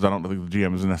believable, because I don't think the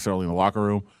GM is necessarily in the locker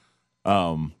room.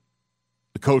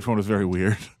 The coach one was very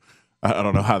weird. I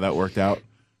don't know how that worked out.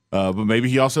 But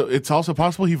maybe it's also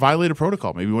possible he violated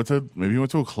protocol. Maybe he went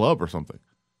to a club or something.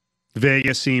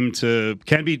 Vegas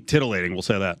can be titillating, we'll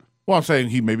say that. Well, I'm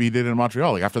saying maybe he did it in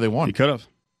Montreal, after they won. He could have.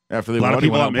 After they won. A lot of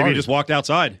people maybe he just walked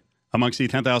outside amongst the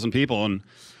 10,000 people and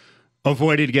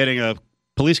avoided getting a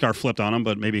police car flipped on him,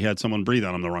 but maybe he had someone breathe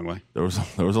on him the wrong way. There was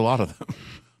a lot of them.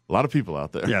 A lot of people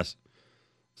out there. Yes.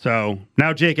 So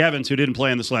now Jake Evans, who didn't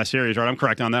play in this last series, right? I'm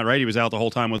correct on that, right? He was out the whole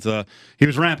time with he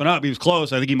was ramping up. He was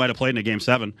close. I think he might have played in a Game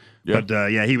 7. Yeah. But,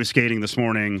 he was skating this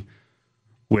morning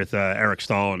with Eric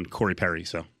Stahl and Corey Perry.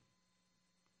 So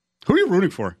who are you rooting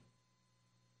for?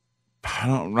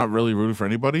 I'm not really rooting for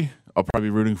anybody. I'll probably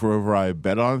be rooting for whoever I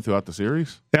bet on throughout the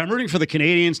series. Yeah, I'm rooting for the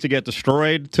Canadians to get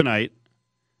destroyed tonight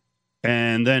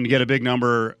and then get a big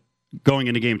number going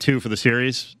into Game 2 for the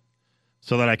series,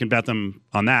 so that I can bet them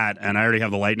on that. And I already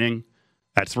have the Lightning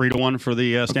at 3-1 for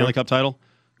the Stanley Cup title,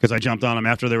 because I jumped on them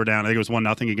after they were down. I think it was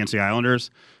 1-0 against the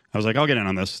Islanders. I was like, I'll get in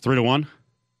on this. 3-1.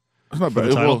 That's not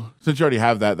bad. Well, since you already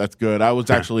have that, that's good. I was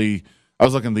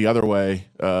looking the other way,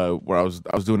 where I was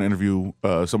doing an interview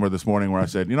somewhere this morning where I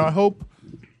said, I hope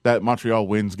that Montreal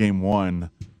wins Game 1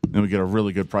 and we get a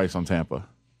really good price on Tampa.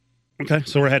 Okay,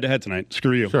 so we're head-to-head tonight.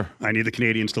 Screw you. Sure. I need the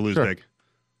Canadians to lose big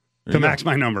to max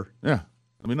my number. Yeah,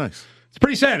 that'd be nice. It's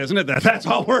pretty sad, isn't it? That's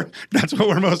what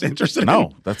we're most interested in.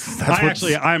 No,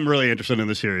 I'm really interested in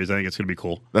the series. I think it's going to be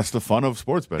cool. That's the fun of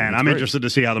sports betting. And I'm interested to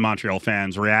see how the Montreal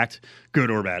fans react, good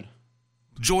or bad.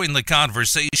 Join the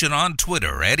conversation on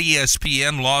Twitter at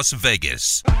ESPN Las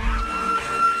Vegas.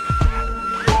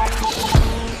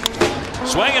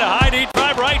 Swinging a high deep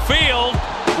drive right field.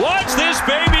 Watch this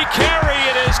baby carry.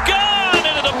 It is gone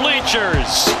into the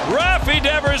bleachers. Rafi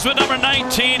Devers with number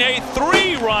 19, a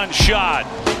 3-run shot.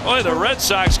 Boy, the Red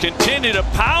Sox continue to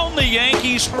pound the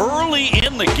Yankees early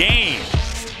in the game.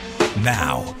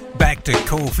 Now, Back to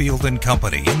Cofield and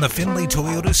Company in the Findlay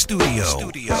Toyota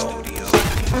studio.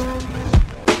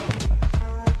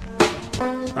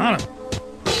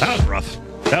 That was rough.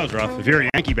 That was rough. If you're a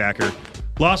Yankee backer.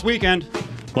 Lost weekend,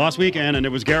 and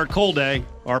it was Garrett Cole day.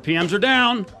 RPMs are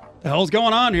down. The hell's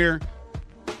going on here?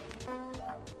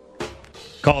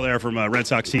 Call there from Red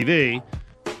Sox TV.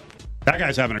 That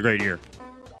guy's having a great year.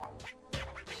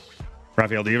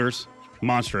 Rafael Devers,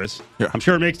 monstrous. Yeah. I'm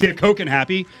sure it makes Dave Koken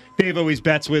happy. Dave always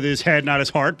bets with his head, not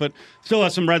his heart, but still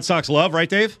has some Red Sox love, right,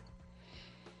 Dave?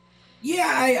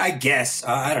 Yeah, I guess.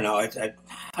 I don't know.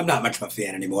 I'm not much of a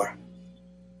fan anymore.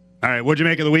 All right, what'd you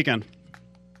make of the weekend? It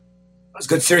was a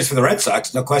good series for the Red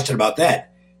Sox, no question about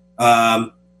that.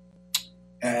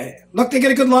 Look, they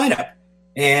get a good lineup,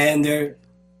 and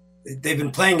they've been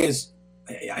playing as,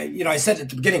 I said at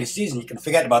the beginning of the season, you can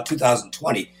forget about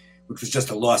 2020, which was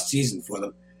just a lost season for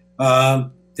them.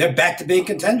 They're back to being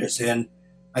contenders, and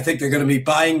I think they're going to be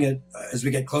buying it as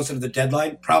we get closer to the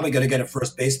deadline. Probably going to get a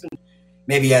first baseman,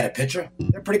 maybe add a pitcher.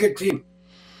 They're a pretty good team.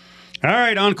 All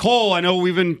right, on Cole, I know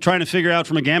we've been trying to figure out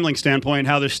from a gambling standpoint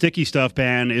how the sticky stuff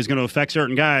ban is going to affect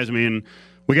certain guys. I mean,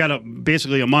 we got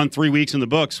basically a month, 3 weeks in the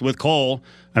books with Cole.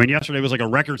 I mean, yesterday was like a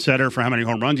record setter for how many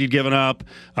home runs he'd given up.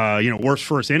 Worst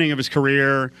first inning of his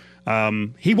career.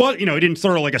 He didn't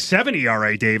throw like a 7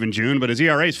 ERA, Dave, in June, but his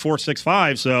ERA is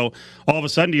 4.65. So all of a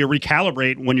sudden, do you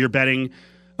recalibrate when you're betting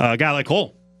a guy like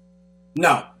Cole?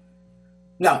 No,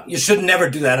 you should never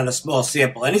do that on a small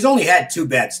sample. And he's only had 2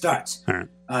 bad starts. All right.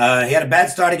 He had a bad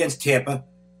start against Tampa.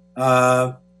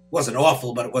 Wasn't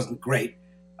awful, but it wasn't great.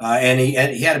 And he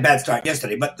had a bad start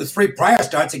yesterday. But the 3 prior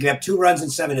starts, he gave up 2 runs in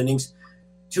 7 innings,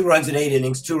 2 runs in 8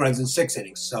 innings, 2 runs in 6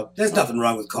 innings. So there's nothing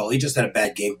wrong with Cole. He just had a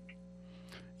bad game.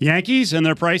 Yankees and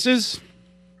their prices?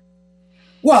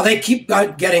 Well, they keep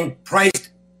getting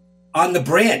priced on the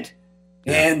brand.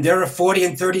 And they're a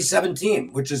 40-37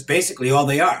 team, which is basically all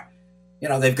they are.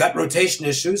 They've got rotation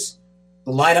issues.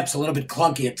 The lineup's a little bit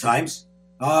clunky at times.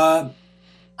 I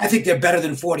think they're better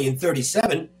than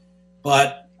 40-37,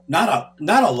 but not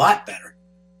a lot better.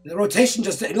 The rotation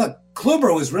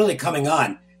Kluber was really coming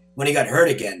on when he got hurt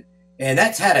again, and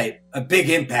that's had a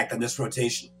big impact on this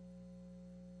rotation.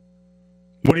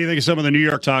 What do you think of some of the New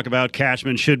York talk about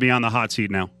Cashman should be on the hot seat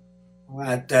now?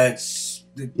 They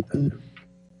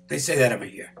say that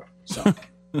every year. So,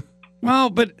 well,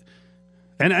 but.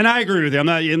 And I agree with you.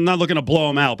 I'm not looking to blow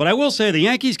them out. But I will say the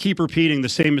Yankees keep repeating the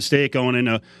same mistake going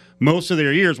into most of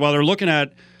their years while they're looking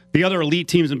at the other elite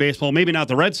teams in baseball, maybe not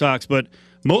the Red Sox, but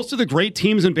most of the great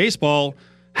teams in baseball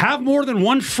have more than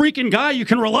one freaking guy you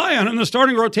can rely on in the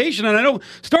starting rotation. And I know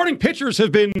starting pitchers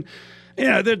have been,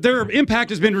 their impact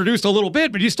has been reduced a little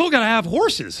bit, but you still got to have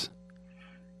horses.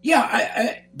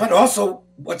 Yeah, but also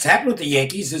what's happened with the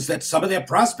Yankees is that some of their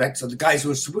prospects, or the guys who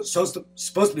are supposed to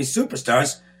be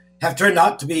superstars, have turned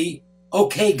out to be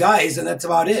okay guys, and that's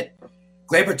about it.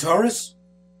 Gleyber Torres,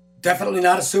 definitely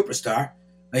not a superstar.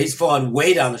 He's fallen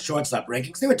way down the shortstop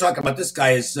rankings. They were talking about this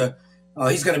guy is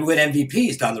he's going to win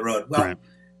MVPs down the road. Well,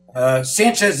 right.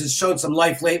 Sanchez has shown some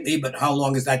life lately, but how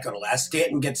long is that going to last?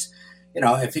 Stanton gets,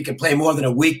 if he can play more than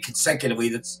a week consecutively,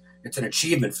 it's an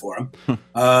achievement for him.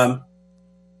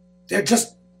 They're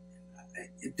just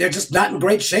not in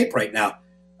great shape right now.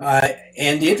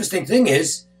 And the interesting thing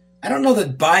is, I don't know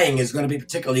that buying is going to be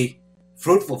particularly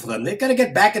fruitful for them. They've got to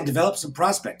get back and develop some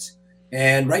prospects.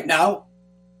 And right now,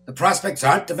 the prospects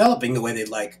aren't developing the way they'd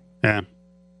like. Yeah.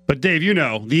 But Dave,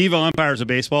 the evil empires of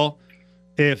baseball,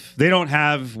 if they don't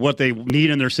have what they need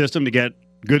in their system to get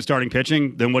good starting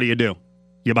pitching, then what do?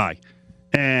 You buy.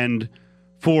 And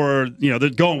for, they're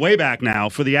going way back now,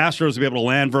 for the Astros to be able to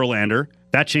land Verlander,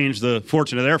 that changed the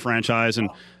fortune of their franchise. And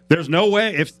there's no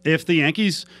way, if the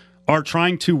Yankees are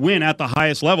trying to win at the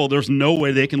highest level, there's no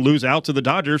way they can lose out to the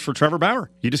Dodgers for Trevor Bauer.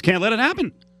 You just can't let it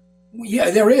happen. Yeah,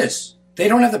 there is. They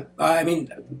don't have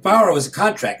Bauer was a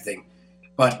contract thing.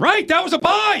 But right, that was a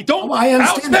buy. Don't I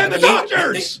understand outspend the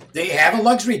Dodgers. They have a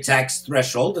luxury tax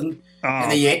threshold, and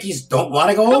the Yankees don't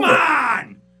want to go over.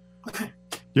 Come on!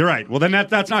 You're right. Well, then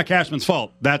that's not Cashman's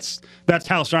fault. That's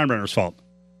Hal Steinbrenner's fault.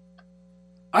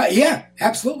 Yeah,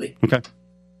 absolutely. Okay.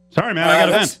 Sorry, man. I got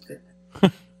to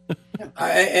vent.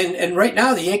 And right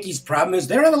now, the Yankees' problem is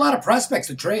they don't have a lot of prospects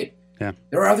to trade. Yeah.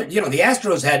 There are other, the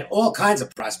Astros had all kinds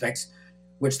of prospects,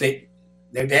 which they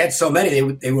had so many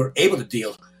they were able to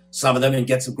deal some of them and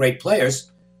get some great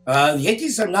players. The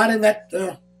Yankees are not in that.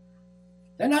 They're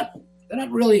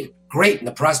not really great in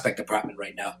the prospect department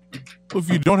right now. Well, if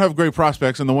you don't have great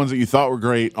prospects and the ones that you thought were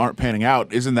great aren't panning out,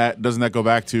 doesn't that go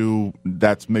back to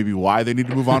that's maybe why they need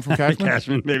to move on from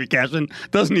Cashman? Maybe Cashman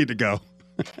does need to go.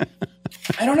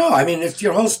 I don't know. I mean, it's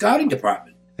your whole scouting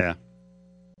department. Yeah.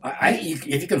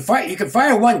 If you can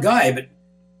fire one guy, but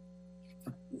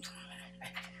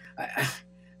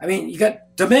I mean, you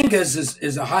got Dominguez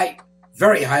is a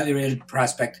very highly rated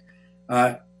prospect.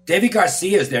 Davy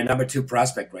Garcia is their number 2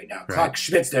 prospect right now. Right. Clark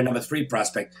Schmidt's their number 3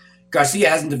 prospect. Garcia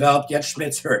hasn't developed yet.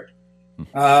 Schmidt's hurt.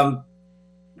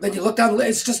 Then you look down,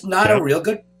 it's just not a real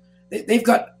good. They've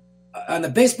got, on the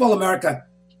Baseball America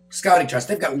scouting charts,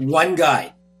 they've got one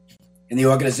guy in the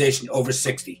organization over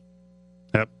 60.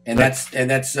 Yep. And that's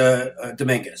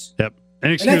Dominguez. Yep.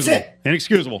 Inexcusable. And that's it.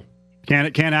 Inexcusable.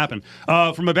 Can't happen.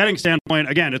 From a betting standpoint,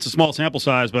 again, it's a small sample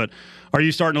size, but are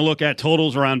you starting to look at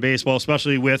totals around baseball,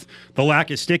 especially with the lack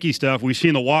of sticky stuff? We've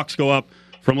seen the walks go up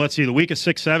from, let's see, the week of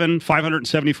 6-7,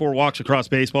 574 walks across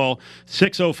baseball,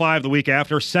 605 the week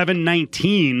after,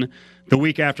 719 the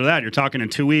week after that. You're talking in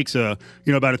 2 weeks, about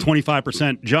a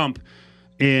 25% jump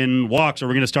in walks. Are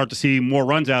we going to start to see more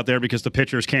runs out there because the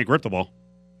pitchers can't grip the ball?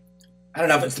 I don't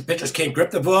know if it's the pitchers can't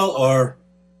grip the ball or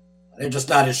they're just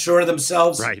not as sure of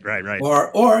themselves. Right.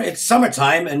 Or it's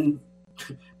summertime and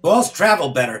balls travel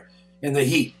better in the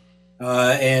heat.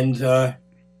 Offense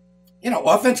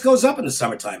goes up in the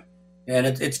summertime. And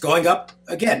it's going up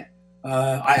again.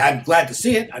 I'm glad to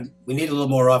see it. We need a little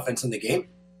more offense in the game.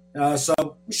 So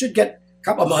we should get a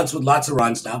couple of months with lots of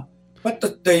runs now. But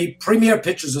the premier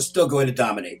pitchers are still going to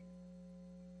dominate.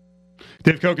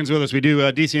 Dave Koken's with us. We do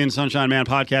DC and Sunshine Man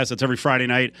podcast. That's every Friday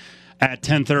night at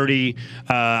 10:30.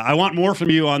 I want more from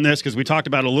you on this because we talked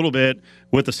about it a little bit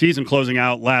with the season closing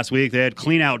out last week. They had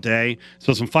clean out day.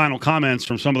 So some final comments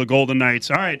from some of the Golden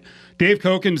Knights. All right, Dave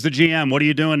Koken's the GM. What are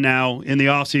you doing now in the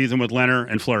offseason with Leonard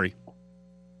and Fleury?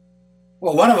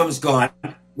 Well, one of them is gone.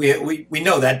 We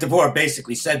know that. DeBoer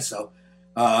basically said so.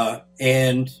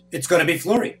 And it's going to be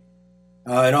Fleury.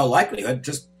 In all likelihood,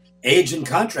 just age and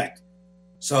contract.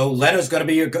 So Leonard's going to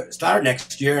be your starter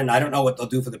next year, and I don't know what they'll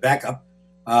do for the backup.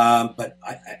 But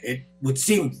it would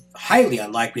seem highly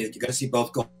unlikely that you're going to see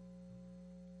both go.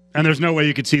 And there's no way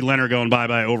you could see Leonard going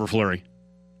bye-bye over Fleury.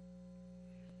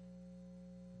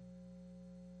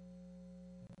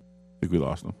 I think we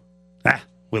lost him.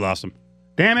 We lost him.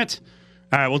 Damn it.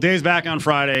 All right, well, Dave's back on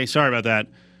Friday. Sorry about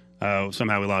that.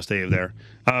 Somehow we lost Dave there.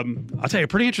 I'll tell you a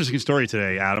pretty interesting story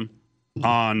today, Adam,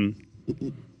 on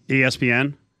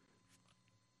ESPN.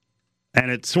 And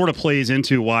it sort of plays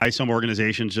into why some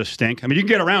organizations just stink. I mean, you can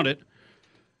get around it.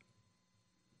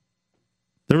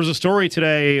 There was a story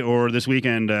today or this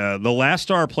weekend, the last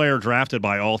star player drafted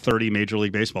by all 30 Major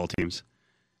League Baseball teams.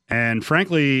 And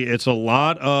frankly, it's a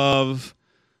lot of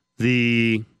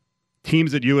the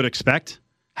teams that you would expect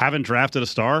haven't drafted a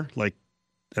star.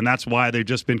 And that's why they've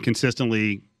just been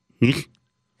consistently...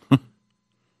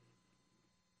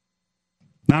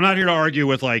 Now, I'm not here to argue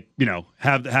with,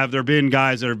 have there been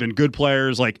guys that have been good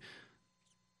players? I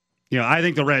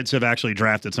think the Reds have actually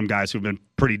drafted some guys who've been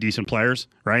pretty decent players,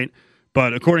 right?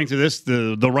 But according to this,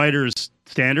 the writers'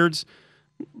 standards,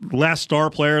 last star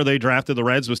player they drafted the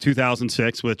Reds was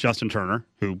 2006 with Justin Turner,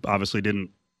 who obviously didn't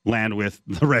land with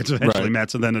the Reds, eventually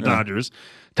Mets, and then the Dodgers.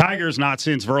 Tigers, not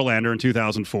since Verlander in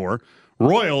 2004.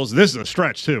 Royals, this is a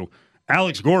stretch, too.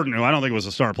 Alex Gordon, who I don't think was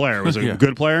a star player, was a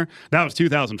good player. That was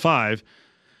 2005.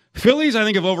 Phillies, I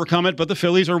think, have overcome it, but the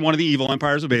Phillies are one of the evil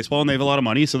empires of baseball, and they have a lot of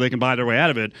money, so they can buy their way out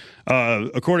of it.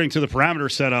 According to the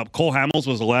parameters set up, Cole Hamels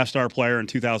was the last star player in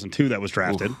 2002 that was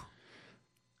drafted. Oof.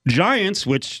 Giants,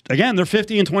 which, again, they're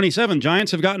 50-27.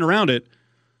 Giants have gotten around it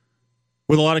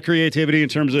with a lot of creativity in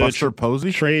terms of Buster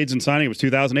Posey? Trades and signing. It was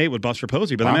 2008 with Buster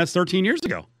Posey, but that's 13 years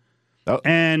ago.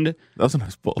 And that was a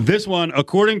nice pull. This one,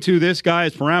 according to this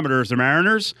guy's parameters, the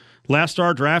Mariners, last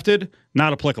star drafted,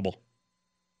 not applicable.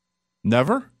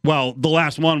 Never? Well, the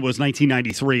last one was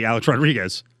 1993, Alex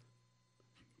Rodriguez.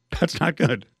 That's not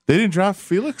good. They didn't draft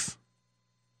Felix?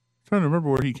 I'm trying to remember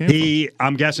where he came from.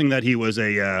 I'm guessing that he was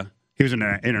an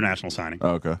international signing.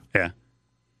 Oh, okay. Yeah.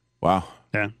 Wow.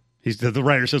 Yeah. The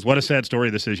writer says, what a sad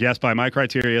story this is. Yes, by my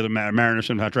criteria, the Mariners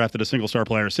have not drafted a single-star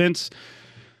player since.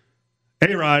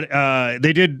 A-Rod,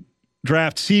 they did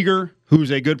draft Seager,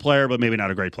 who's a good player, but maybe not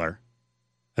a great player.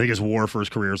 I think his WAR for his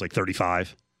career is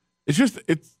 35. It's just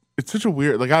it's such a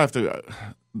weird. I have to.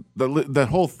 That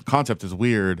whole concept is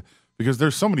weird because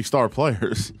there's so many star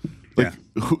players.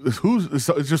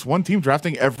 It's just one team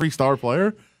drafting every star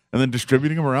player and then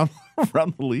distributing them around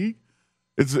the league.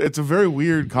 It's a very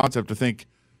weird concept to think.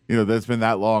 That it's been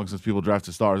that long since people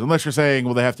drafted stars. Unless you're saying,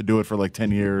 well, they have to do it for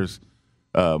 10 years.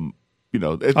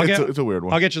 It's a weird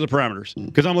one. I'll get you the parameters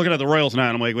because I'm looking at the Royals now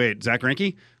and I'm like, wait, Zach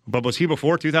Greinke? But was he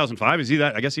before 2005? Is he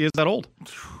that? I guess he is that old.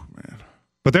 Man.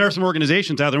 But there are some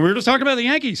organizations out there. We were just talking about the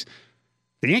Yankees.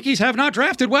 The Yankees have not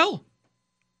drafted well.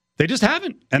 They just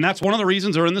haven't. And that's one of the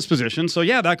reasons they're in this position. So,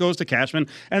 yeah, that goes to Cashman.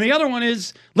 And the other one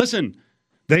is, listen,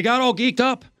 they got all geeked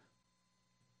up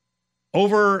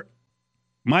over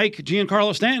Mike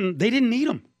Giancarlo Stanton. They didn't need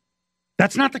him.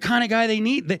 That's not the kind of guy they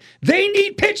need. They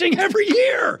need pitching every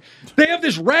year. They have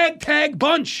this ragtag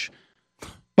bunch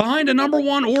behind a number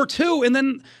 1 or 2, and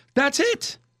then that's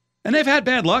it. And they've had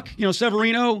bad luck.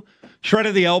 Severino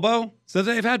shredded the elbow, so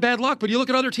they've had bad luck. But you look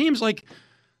at other teams, like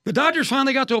the Dodgers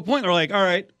finally got to a point. They're like, all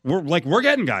right, we're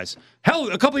getting guys. Hell,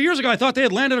 a couple of years ago, I thought they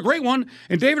had landed a great one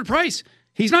in David Price.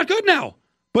 He's not good now.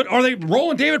 But are they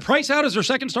rolling David Price out as their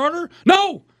second starter?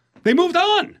 No. They moved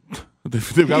on.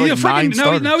 They've got like 9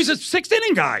 starters. Now he's a 6th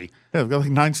inning guy. Yeah, they've got like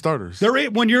 9 starters.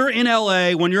 When you're in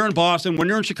L.A., when you're in Boston, when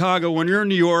you're in Chicago, when you're in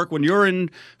New York, when you're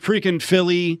in freaking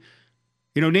Philly,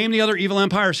 name the other evil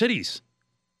empire cities.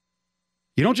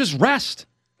 You don't just rest.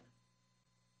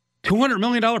 $200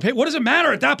 million pay. What does it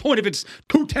matter at that point if it's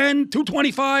 210,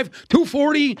 225,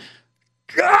 240?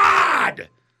 God!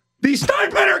 These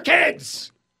Steinbrenner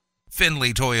kids!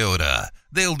 Findlay Toyota.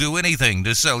 They'll do anything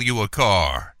to sell you a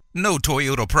car. No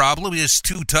Toyota problem is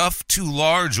too tough, too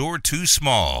large, or too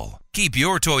small. Keep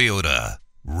your Toyota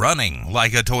running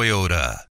like a Toyota.